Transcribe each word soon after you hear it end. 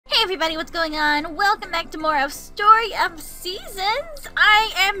everybody, what's going on? Welcome back to more of Story of Seasons.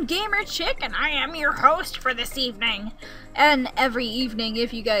 I am Gamer Chick and I am your host for this evening. And every evening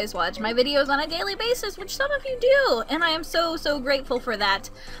if you guys watch my videos on a daily basis, which some of you do, and I am so grateful for that.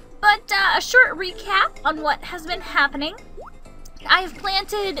 But a short recap on what has been happening. I have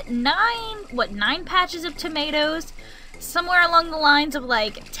planted nine patches of tomatoes, somewhere along the lines of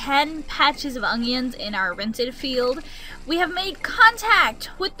like 10 patches of onions in our rented field. We have made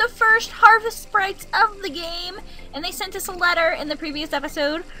contact with the first harvest sprites of the game, and they sent us a letter in the previous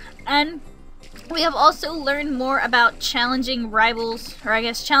episode, and we have also learned more about challenging rivals, or I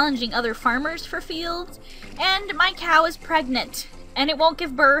guess challenging other farmers for fields, and my cow is pregnant, and it won't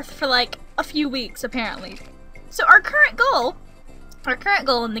give birth for like a few weeks apparently. So our current goal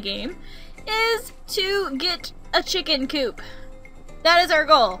in the game is to get a chicken coop. That is our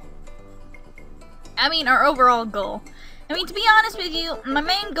goal. I mean, our overall goal. I mean, to be honest with you, my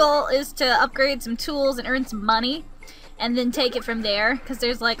main goal is to upgrade some tools and earn some money, and then take it from there, because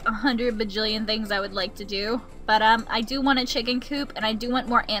there's like 100 bajillion things I would like to do. But I do want a chicken coop, and I do want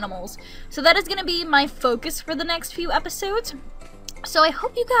more animals. So that is going to be my focus for the next few episodes. So I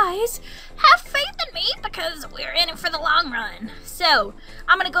hope you guys have faith in me, because we're in it for the long run. So,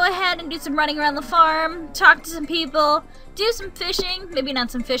 I'm going to go ahead and do some running around the farm, talk to some people, do some fishing, maybe not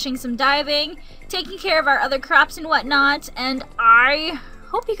some fishing, some diving, taking care of our other crops and whatnot, and I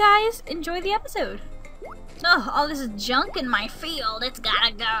hope you guys enjoy the episode. Oh, all this junk in my field, it's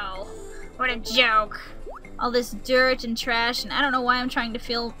gotta go. What a joke. All this dirt and trash, and I don't know why I'm trying to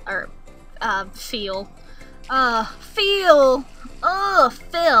fill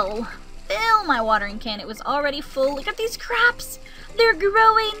my watering can. It was already full. Look at these crops. They're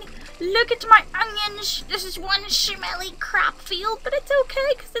growing. Look at my onions. This is one smelly crop field, but it's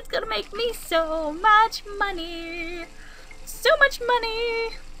okay because it's going to make me so much money. So much money.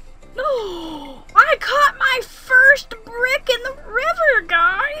 Oh, I caught my first brick in the river,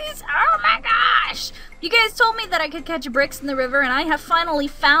 guys. Oh my gosh. You guys told me that I could catch bricks in the river, and I have finally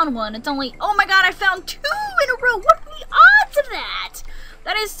found one. It's only, oh my god, I found 2 in a row. What are the odds of that?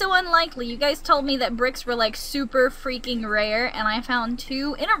 That is so unlikely. You guys told me that bricks were like super freaking rare, and I found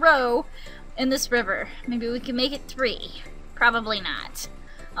 2 in a row in this river. Maybe we can make it 3. Probably not.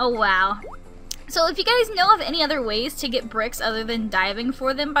 Oh wow. So if you guys know of any other ways to get bricks other than diving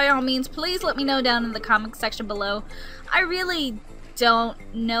for them, by all means, please let me know down in the comment section below. I really don't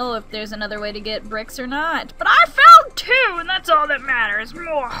know if there's another way to get bricks or not, but I found 2, and that's all that matters.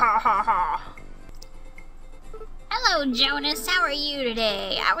 Mwahaha. Hello, Jonas. How are you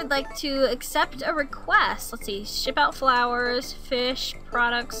today? I would like to accept a request. Let's see. Ship out flowers, fish,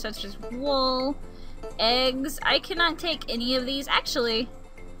 products such as wool, eggs. I cannot take any of these. Actually,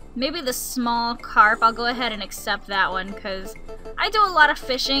 maybe the small carp. I'll go ahead and accept that one because I do a lot of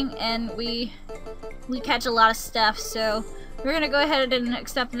fishing and we catch a lot of stuff. So we're gonna go ahead and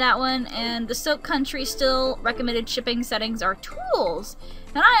accept that one. And the Silk Country still recommended shipping settings are tools.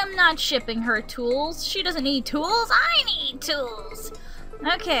 And I am not shipping her tools. She doesn't need tools. I need tools.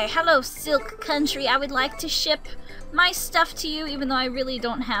 Okay, hello Silk Country. I would like to ship my stuff to you, even though I really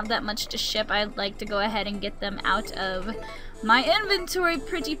don't have that much to ship. I'd like to go ahead and get them out of my inventory,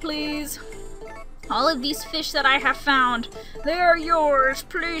 pretty please. All of these fish that I have found, they are yours.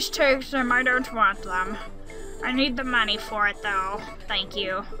 Please take them. I don't want them. I need the money for it, though. Thank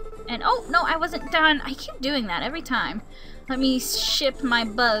you. And, oh, no, I wasn't done. I keep doing that every time. Let me ship my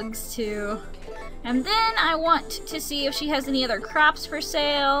bugs to... And then I want to see if she has any other crops for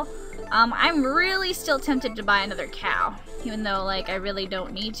sale. I'm really still tempted to buy another cow. Even though, like, I really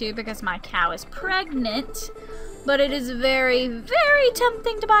don't need to because my cow is pregnant. But it is very, very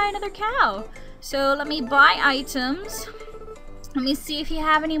tempting to buy another cow. So let me buy items. Let me see if you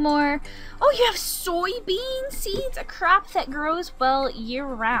have any more. Oh, you have soybean seeds, a crop that grows well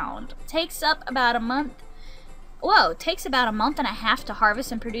year-round. Takes up about a month. Whoa, takes about a month and a half to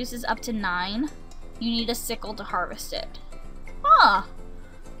harvest and produces up to 9. You need a sickle to harvest it. Huh.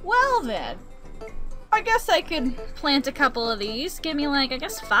 Well then. I guess I could plant a couple of these. Give me like, I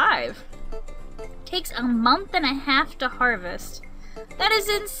guess 5. Takes a month and a half to harvest. That is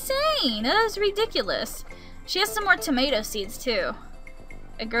insane. That is ridiculous. She has some more tomato seeds too.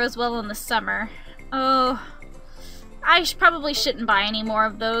 It grows well in the summer. Oh, I probably shouldn't buy any more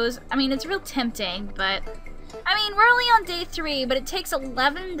of those. I mean, it's real tempting, but I mean, we're only on day 3, but it takes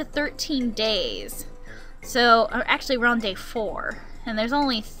 11 to 13 days. So, actually we're on day 4, and there's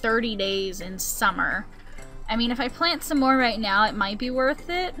only 30 days in summer. I mean, if I plant some more right now, it might be worth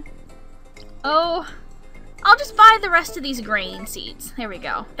it. Oh, I'll just buy the rest of these grain seeds. There we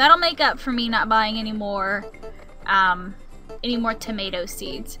go. That'll make up for me not buying any more any more tomato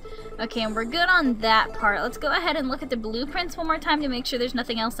seeds. Okay, and we're good on that part. Let's go ahead and look at the blueprints one more time to make sure there's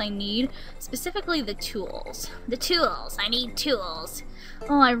nothing else I need. Specifically the tools. The tools. I need tools.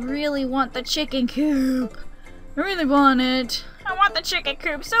 Oh, I really want the chicken coop. I really want it. I want the chicken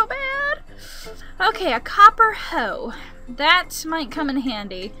coop so bad. Okay, a copper hoe. That might come in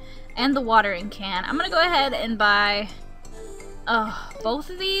handy. And the watering can. I'm gonna go ahead and buy... Oh, both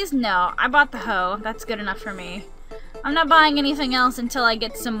of these? No, I bought the hoe. That's good enough for me. I'm not buying anything else until I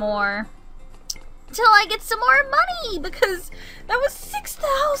get some more... money, because that was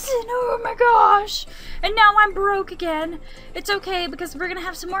 6,000. Oh my gosh. And now I'm broke again. It's okay, because we're gonna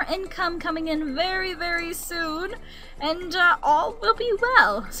have some more income coming in very, very soon, and all will be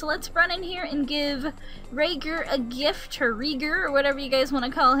well. So let's run in here and give Rager a gift, or Rieger, or whatever you guys want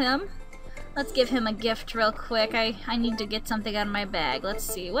to call him. Let's give him a gift real quick. I need to get something out of my bag. Let's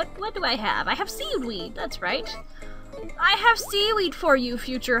see. What do I have? I have seaweed. That's right. I have seaweed for you,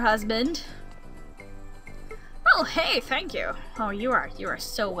 future husband. Oh, hey, thank you. Oh, you are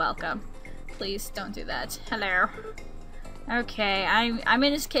so welcome. Please don't do that. Hello. Okay, I'm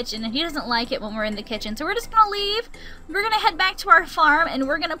in his kitchen, and he doesn't like it when we're in the kitchen, so we're just gonna leave. We're gonna head back to our farm, and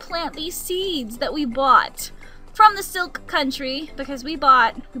we're gonna plant these seeds that we bought from the Silk Country, because we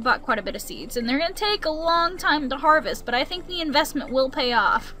bought quite a bit of seeds, and they're gonna take a long time to harvest, but I think the investment will pay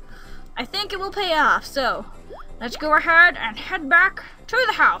off. I think it will pay off, so let's go ahead and head back to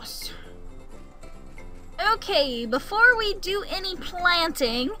the house. Okay, before we do any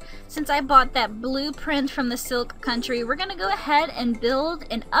planting, since I bought that blueprint from the Silk Country, we're gonna go ahead and build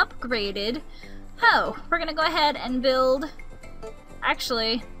an upgraded hoe. We're gonna go ahead and build...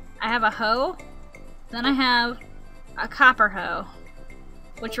 Actually, I have a hoe, then I have a copper hoe,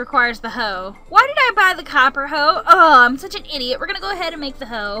 which requires the hoe. Why did I buy the copper hoe? Oh, I'm such an idiot. We're gonna go ahead and make the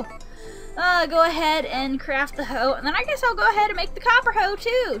hoe. Go ahead and craft the hoe, and then I guess I'll go ahead and make the copper hoe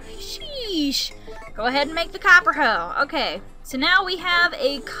too. Sheesh. Go ahead and make the copper hoe. Okay, so now we have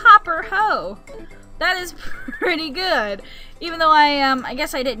a copper hoe. That is pretty good. Even though I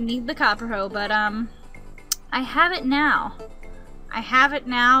guess I didn't need the copper hoe, but I have it now. I have it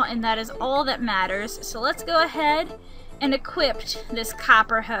now, and that is all that matters. So let's go ahead and equip this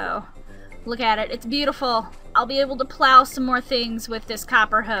copper hoe. Look at it, it's beautiful. I'll be able to plow some more things with this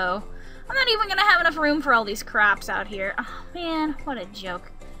copper hoe. I'm not even gonna have enough room for all these crops out here. Oh man, what a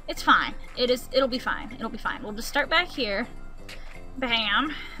joke. It's fine. It'll be fine. It'll be fine. We'll just start back here.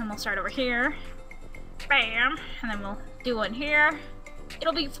 Bam. And we'll start over here. Bam. And then we'll do one here.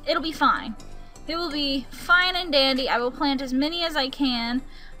 It'll be fine. It will be fine and dandy. I will plant as many as I can.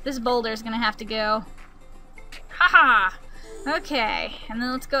 This boulder's gonna have to go. Haha. Okay. And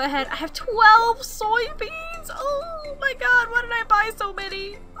then let's go ahead. I have 12 soybeans. Oh my god, why did I buy so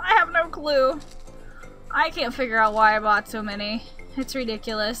many? I have no clue. I can't figure out why I bought so many. It's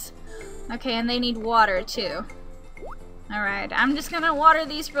ridiculous. Okay, and they need water too. Alright, I'm just gonna water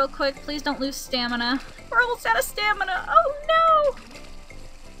these real quick. Please don't lose stamina. We're almost out of stamina. Oh no!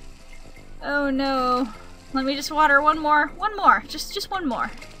 Oh no. Let me just water one more. One more. Just one more.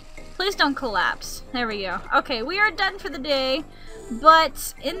 Please don't collapse. There we go. Okay, we are done for the day.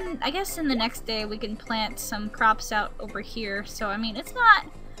 But I guess in the next day we can plant some crops out over here. So I mean, it's not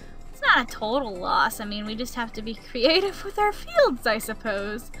a total loss. I mean, we just have to be creative with our fields, I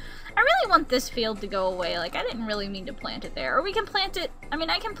suppose. I really want this field to go away. Like, I didn't really mean to plant it there. Or we can plant it... I mean,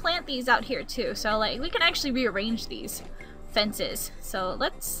 I can plant these out here, too. So, like, we can actually rearrange these fences. So,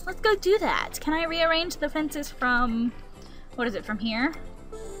 let's go do that. Can I rearrange the fences from... What is it, from here?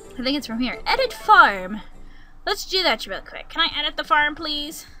 I think it's from here. Edit farm. Let's do that real quick. Can I edit the farm,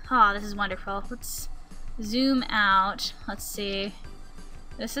 please? Oh, this is wonderful. Let's zoom out. Let's see...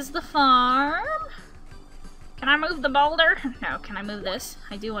 This is the farm. Can I move the boulder? No, can I move this?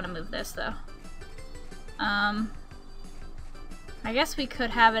 I do want to move this though. I guess we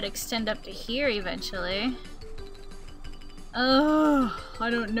could have it extend up to here eventually. Oh, I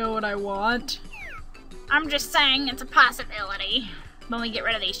don't know what I want. I'm just saying it's a possibility. When we get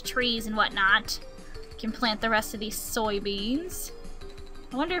rid of these trees and whatnot, we can plant the rest of these soybeans.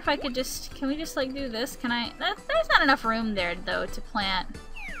 I wonder if I could just, can we just like do this? Can I, there's not enough room there though to plant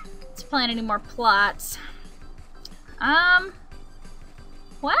any more plots. Well,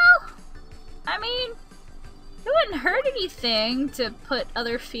 I mean, it wouldn't hurt anything to put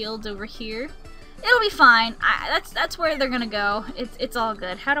other fields over here. It'll be fine. That's where they're gonna go. It's all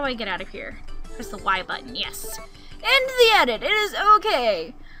good. How do I get out of here? Press the Y button, yes. End the edit, it is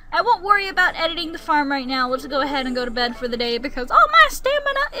okay. I won't worry about editing the farm right now. Let's go ahead and go to bed for the day because all my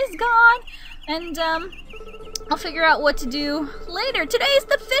stamina is gone. And, I'll figure out what to do later. Today's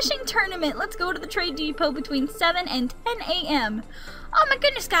the fishing tournament. Let's go to the trade depot between 7 and 10 a.m. Oh my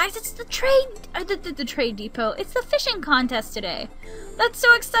goodness, guys, it's the trade depot. It's the fishing contest today. That's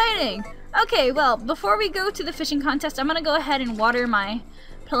so exciting. Okay, well, before we go to the fishing contest, I'm gonna go ahead and water my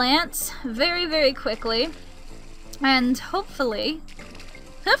plants very, very quickly. And hopefully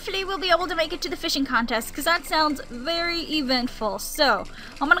we'll be able to make it to the fishing contest, because that sounds very eventful. So,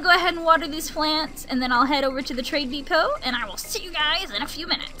 I'm gonna go ahead and water these plants, and then I'll head over to the trade depot, and I will see you guys in a few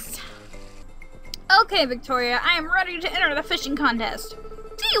minutes. Okay, Victoria, I am ready to enter the fishing contest.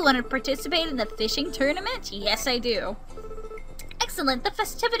 Do you want to participate in the fishing tournament? Yes, I do. Excellent, the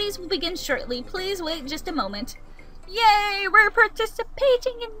festivities will begin shortly. Please wait just a moment. Yay, we're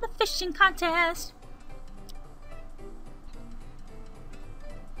participating in the fishing contest.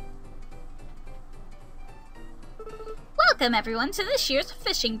 Welcome everyone to this year's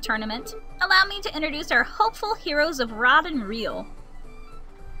fishing tournament. Allow me to introduce our hopeful heroes of rod and reel.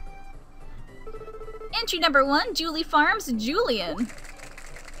 Entry number 1, Julie Farms, Julian.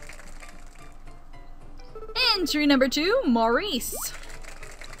 Entry number 2, Maurice.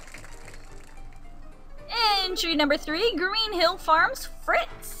 Entry number 3, Green Hill Farms,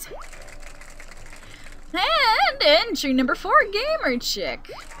 Fritz. And entry number 4, Gamer Chick.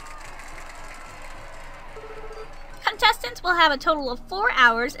 Contestants will have a total of 4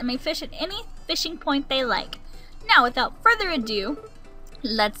 hours and may fish at any fishing point they like. Now, without further ado,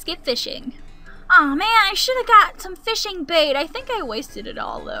 let's get fishing. Aw, man, I should have got some fishing bait. I think I wasted it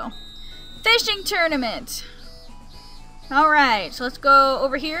all, though. Fishing tournament. Alright, so let's go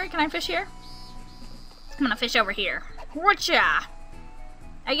over here. Can I fish here? I'm gonna fish over here. Whatcha?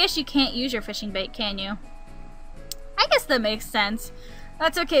 I guess you can't use your fishing bait, can you? I guess that makes sense.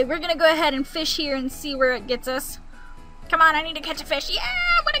 That's okay. We're gonna go ahead and fish here and see where it gets us. Come on, I need to catch a fish. Yeah,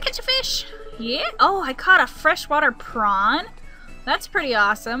 I'm gonna catch a fish. Yeah. Oh, I caught a freshwater prawn. That's pretty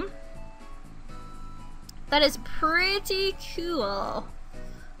awesome. That is pretty cool.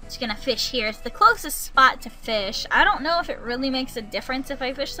 Just gonna fish here. It's the closest spot to fish. I don't know if it really makes a difference if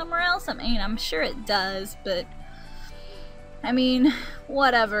I fish somewhere else. I mean, I'm sure it does, but I mean,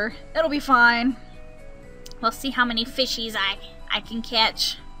 whatever. It'll be fine. We'll see how many fishies I can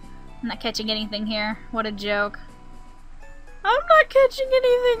catch. I'm not catching anything here. What a joke. I'm not catching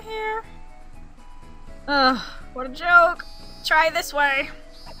anything here. Ugh, what a joke. Try this way.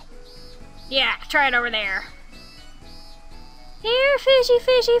 Yeah, try it over there. Here, fishy,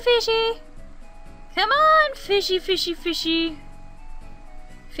 fishy, fishy. Come on, fishy, fishy, fishy.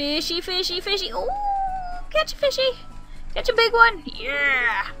 Fishy, fishy, fishy. Ooh, catch a fishy. Catch a big one.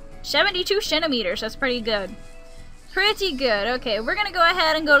 Yeah. 72 centimeters. That's pretty good. Pretty good. Okay, we're gonna go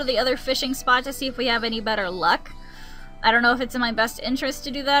ahead and go to the other fishing spot to see if we have any better luck. I don't know if it's in my best interest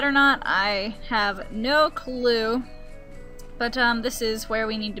to do that or not. I have no clue. But this is where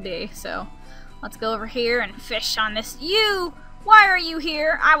we need to be, so let's go over here and fish on this. You! Why are you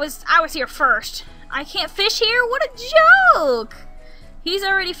here? I was here first. I can't fish here? What a joke! He's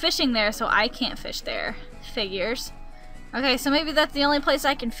already fishing there, so I can't fish there. Figures. Okay, so maybe that's the only place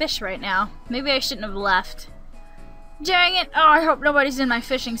I can fish right now. Maybe I shouldn't have left. Dang it! Oh, I hope nobody's in my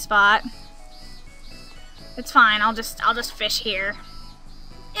fishing spot. It's fine. I'll just fish here.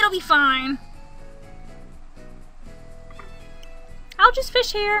 It'll be fine. I'll just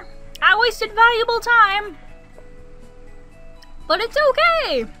fish here. I wasted valuable time. But it's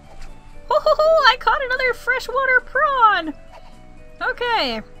okay. Ho ho ho! I caught another freshwater prawn.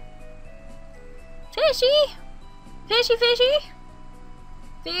 Okay. Fishy. Fishy, fishy.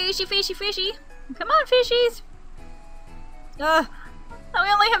 Fishy, fishy, fishy. Come on, fishies. We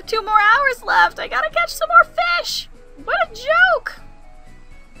only have 2 more hours left. I gotta catch some more fish. What a joke.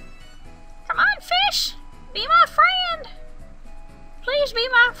 Come on, fish. Be my friend. Please be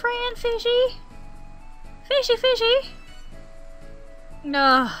my friend, fishy. Fishy, fishy.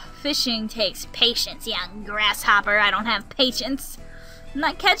 Fishing takes patience, young grasshopper. I don't have patience. I'm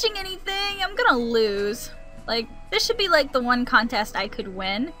not catching anything. I'm gonna lose. Like, this should be like the one contest I could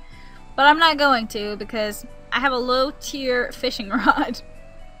win. But I'm not going to because I have a low-tier fishing rod.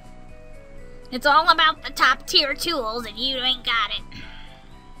 It's all about the top-tier tools and you ain't got it.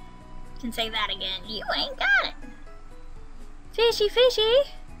 Can say that again. You ain't got it. Fishy,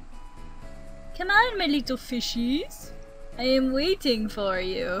 fishy. Come on, my little fishies. I am waiting for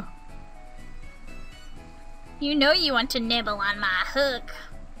you. You know you want to nibble on my hook.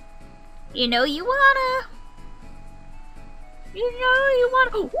 You know you wanna. You know you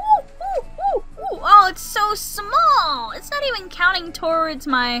wanna. Ooh, ooh, ooh, ooh. Oh, it's so small. It's not even counting towards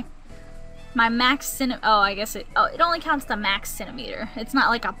my max centimeter. Oh, I guess it. Oh, it only counts the max centimeter. It's not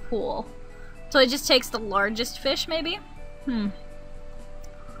like a pool. So it just takes the largest fish, maybe? I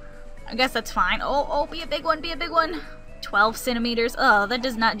guess that's fine. Oh, be a big one, be a big one. 12 centimeters. Oh, that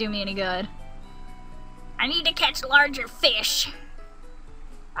does not do me any good. I need to catch larger fish.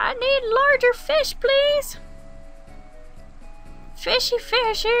 I need larger fish, please. Fishy,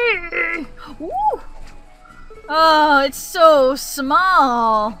 fishy. Woo! Oh, it's so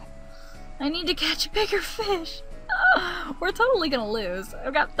small. I need to catch a bigger fish. Oh, we're totally gonna lose.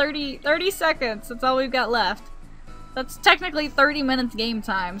 I've got 30 seconds. That's all we've got left. That's technically 30 minutes game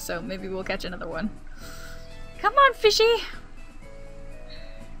time, so maybe we'll catch another one. Come on, fishy.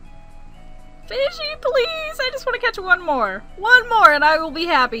 Fishy, please. I just want to catch one more. One more and I will be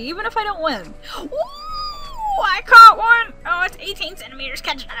happy, even if I don't win. Ooh, I caught one. Oh, it's 18 centimeters.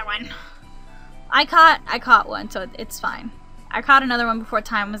 Catch another one. I caught one, so it's fine. I caught another one before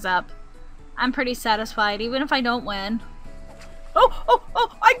time was up. I'm pretty satisfied, even if I don't win.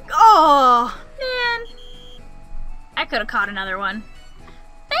 Oh, man. I could have caught another one.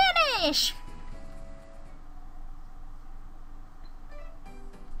 Finish!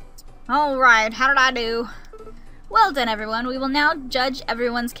 Alright, how did I do? Well done, everyone. We will now judge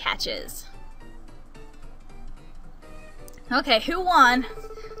everyone's catches. Okay, who won?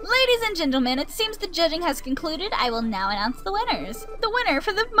 Ladies and gentlemen, it seems the judging has concluded. I will now announce the winners. The winner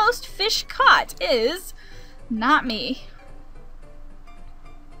for the most fish caught is not me.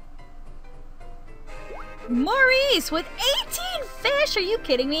 Maurice with 18 fish! Are you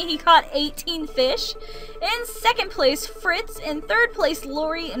kidding me? He caught 18 fish. In second place, Fritz. In third place,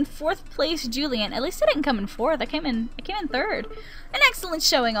 Lori. In fourth place, Julian. At least I didn't come in fourth. I came in third. An excellent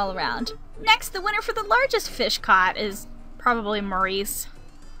showing all around. Next, the winner for the largest fish caught is probably Maurice.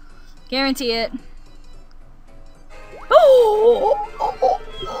 Guarantee it. Oh!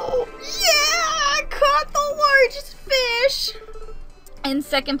 Yeah! I caught the largest fish! In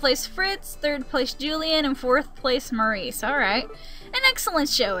second place, Fritz. Third place, Julian. And fourth place, Maurice. Alright. An excellent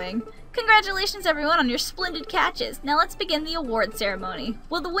showing. Congratulations, everyone, on your splendid catches. Now let's begin the award ceremony.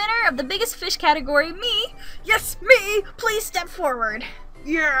 Will the winner of the biggest fish category, me, yes, me, please step forward?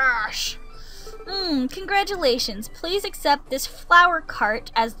 Yes! Congratulations. Please accept this flower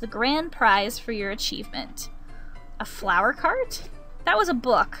cart as the grand prize for your achievement. A flower cart? That was a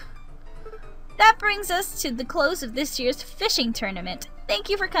book. That brings us to the close of this year's fishing tournament. Thank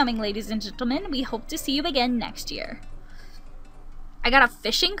you for coming, ladies and gentlemen. We hope to see you again next year. I got a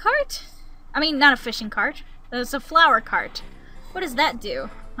fishing cart? I mean, not a fishing cart. It's a flower cart. What does that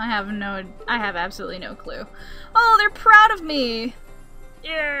do? I have absolutely no clue. Oh, they're proud of me.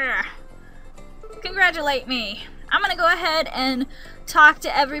 Yeah. Congratulate me. I'm gonna go ahead and talk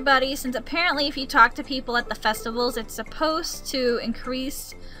to everybody, since apparently if you talk to people at the festivals, it's supposed to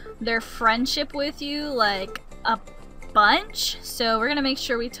increase their friendship with you like a bunch. So we're gonna make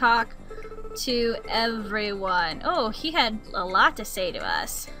sure we talk to everyone. Oh, he had a lot to say to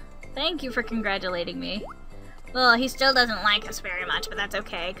us. Thank you for congratulating me. Well, he still doesn't like us very much, but that's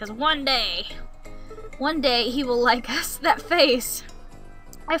okay, because one day he will like us. That face.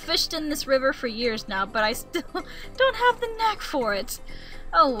 I fished in this river for years now, but I still don't have the knack for it.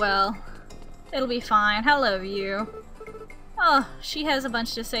 Oh well. It'll be fine. Hello, you. Oh, she has a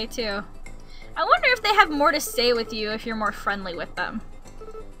bunch to say too. I wonder if they have more to say with you if you're more friendly with them.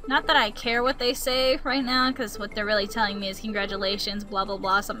 Not that I care what they say right now, because what they're really telling me is congratulations, blah blah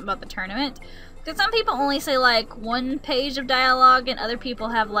blah, something about the tournament. Because some people only say like 1 page of dialogue, and other people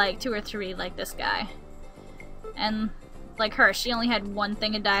have like 2 or 3, like this guy. And like her, she only had 1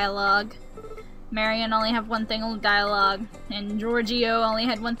 thing of dialogue. Marion only had 1 thing of dialogue, and Giorgio only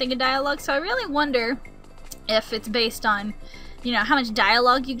had 1 thing of dialogue. So I really wonder if it's based on, you know, how much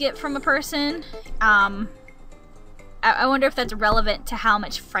dialogue you get from a person. I wonder if that's relevant to how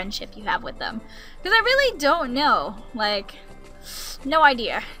much friendship you have with them. Because I really don't know. Like, no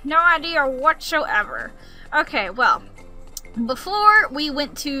idea. No idea whatsoever. Okay, well, before we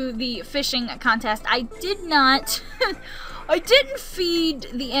went to the fishing contest, I did not... I didn't feed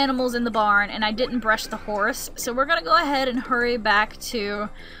the animals in the barn, and I didn't brush the horse. So we're gonna go ahead and hurry back to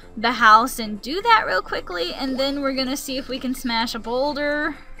the house and do that real quickly, and then we're gonna see if we can smash a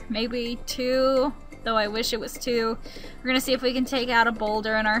boulder. Maybe 2. Though I wish it was 2. We're gonna see if we can take out a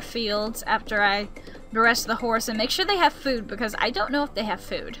boulder in our fields after I dress the horse and make sure they have food, because I don't know if they have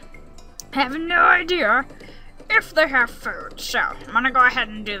food. I have no idea if they have food, so I'm gonna go ahead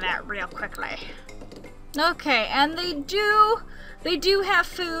and do that real quickly. Okay, and they do have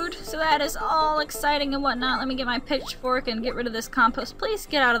food, so that is all exciting and whatnot. Let me get my pitchfork and get rid of this compost. Please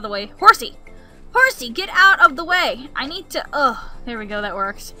get out of the way. Horsey! Horsey, get out of the way! I need to, there we go, that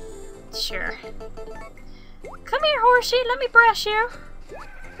works. Sure. Come here, Horsey, let me brush you.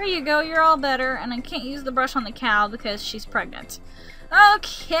 There you go, you're all better, and I can't use the brush on the cow because she's pregnant.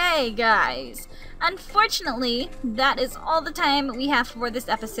 Okay, guys. Unfortunately, that is all the time we have for this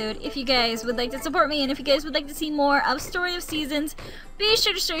episode. If you guys would like to support me, and if you guys would like to see more of Story of Seasons, be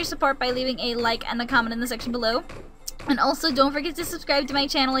sure to show your support by leaving a like and a comment in the section below. And also, don't forget to subscribe to my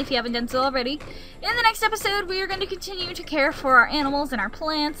channel if you haven't done so already. In the next episode, we are going to continue to care for our animals and our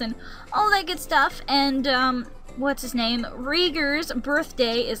plants and all that good stuff. And, what's his name? Rieger's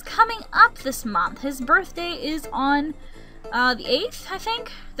birthday is coming up this month. His birthday is on the 8th, I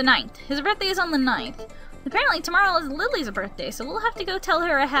think? The 9th. His birthday is on the 9th. Apparently tomorrow is Lily's birthday, so we'll have to go tell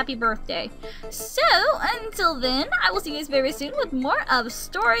her a happy birthday. So, until then, I will see you guys very soon with more of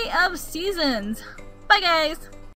Story of Seasons. Bye, guys!